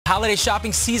Holiday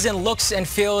shopping season looks and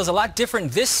feels a lot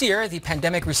different this year. The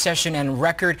pandemic, recession, and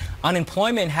record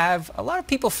unemployment have a lot of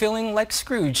people feeling like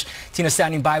Scrooge. Tina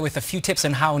standing by with a few tips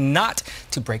on how not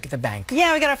to break the bank.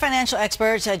 Yeah, we got our financial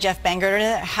expert, Jeff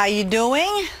Bangerter. How you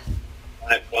doing?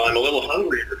 Well, I'm a little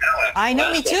hungrier now. I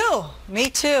know, me too. Me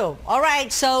too. All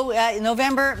right, so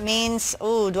November means,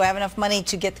 do I have enough money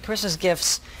to get the Christmas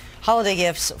gifts, holiday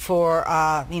gifts for,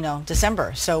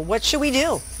 December? So what should we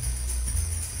do?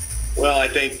 Well, I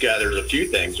think there's a few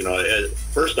things.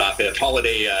 First off, if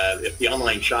the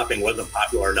online shopping wasn't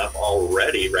popular enough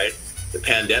already, right? The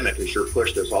pandemic has sure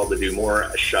pushed us all to do more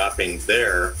shopping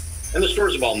there. And the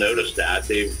stores have all noticed that.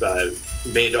 They've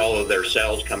made all of their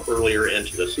sales come earlier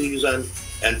into the season,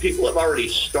 and people have already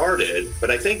started.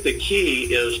 But I think the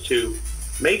key is to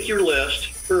make your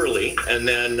list early, and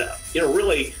then,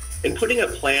 really, in putting a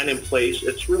plan in place,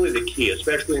 it's really the key,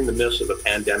 especially in the midst of a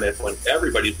pandemic when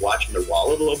everybody's watching their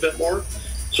wallet a little bit more.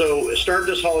 So start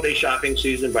this holiday shopping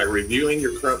season by reviewing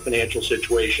your current financial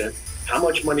situation. How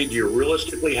much money do you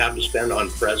realistically have to spend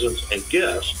on presents and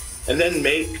gifts? And then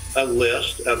make a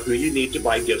list of who you need to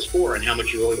buy gifts for and how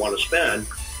much you really want to spend.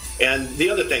 And the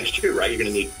other things too, right? You're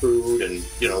going to need food and,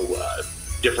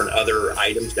 different other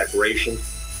items,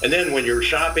 decorations. And then when you're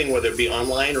shopping, whether it be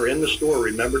online or in the store,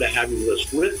 remember to have your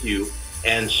list with you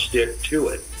and stick to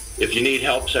it. If you need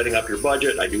help setting up your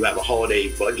budget, I do have a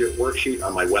holiday budget worksheet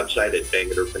on my website at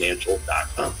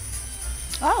bangerterfinancial.com.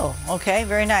 Oh, okay.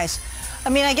 Very nice.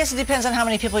 I guess it depends on how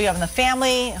many people you have in the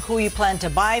family, who you plan to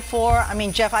buy for.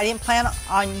 Jeff, I didn't plan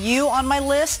on you on my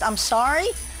list. I'm sorry.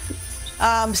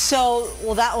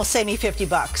 That will save me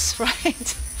 $50,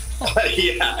 right?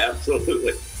 Yeah,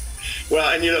 absolutely. Well,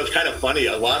 and it's kind of funny.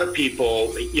 A lot of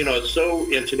people, it's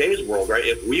so in today's world, right?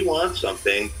 If we want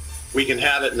something, we can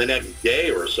have it in the next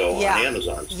day or so on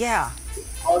Amazon. Yeah.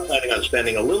 They're planning on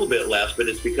spending a little bit less, but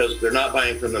it's because they're not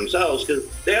buying from themselves because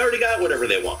they already got whatever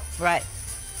they want. Right.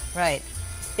 Right.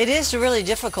 It is really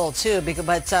difficult too,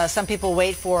 but some people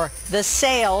wait for the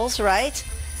sales, right?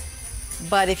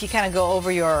 But if you kind of go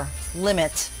over your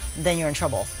limit, then you're in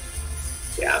trouble.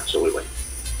 Yeah, absolutely.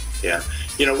 Yeah.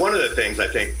 One of the things, I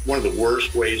think, one of the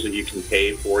worst ways that you can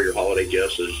pay for your holiday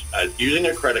gifts is using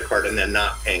a credit card and then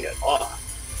not paying it off,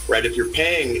 right? If you're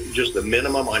paying just the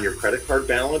minimum on your credit card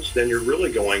balance, then you're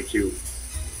really going to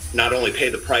not only pay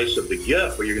the price of the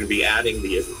gift, but you're going to be adding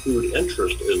the accrued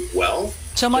interest as well.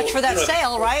 So much for that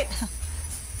sale, right?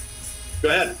 Go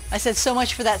ahead. I said so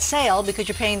much for that sale because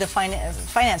you're paying the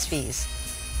finance fees.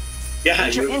 Yeah,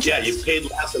 you've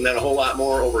paid less and then a whole lot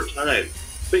more over time.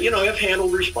 But, if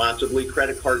handled responsibly,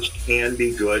 credit cards can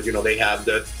be good. They have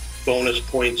the bonus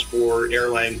points for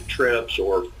airline trips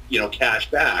or, cash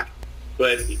back.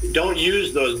 But don't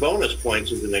use those bonus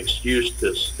points as an excuse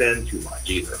to spend too much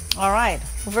either. All right.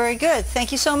 Well, very good.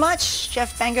 Thank you so much,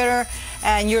 Jeff Bangerter.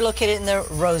 And you're located in the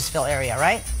Roseville area,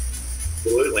 right?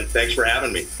 Absolutely. Thanks for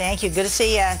having me. Thank you. Good to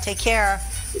see you. Take care.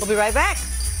 We'll be right back.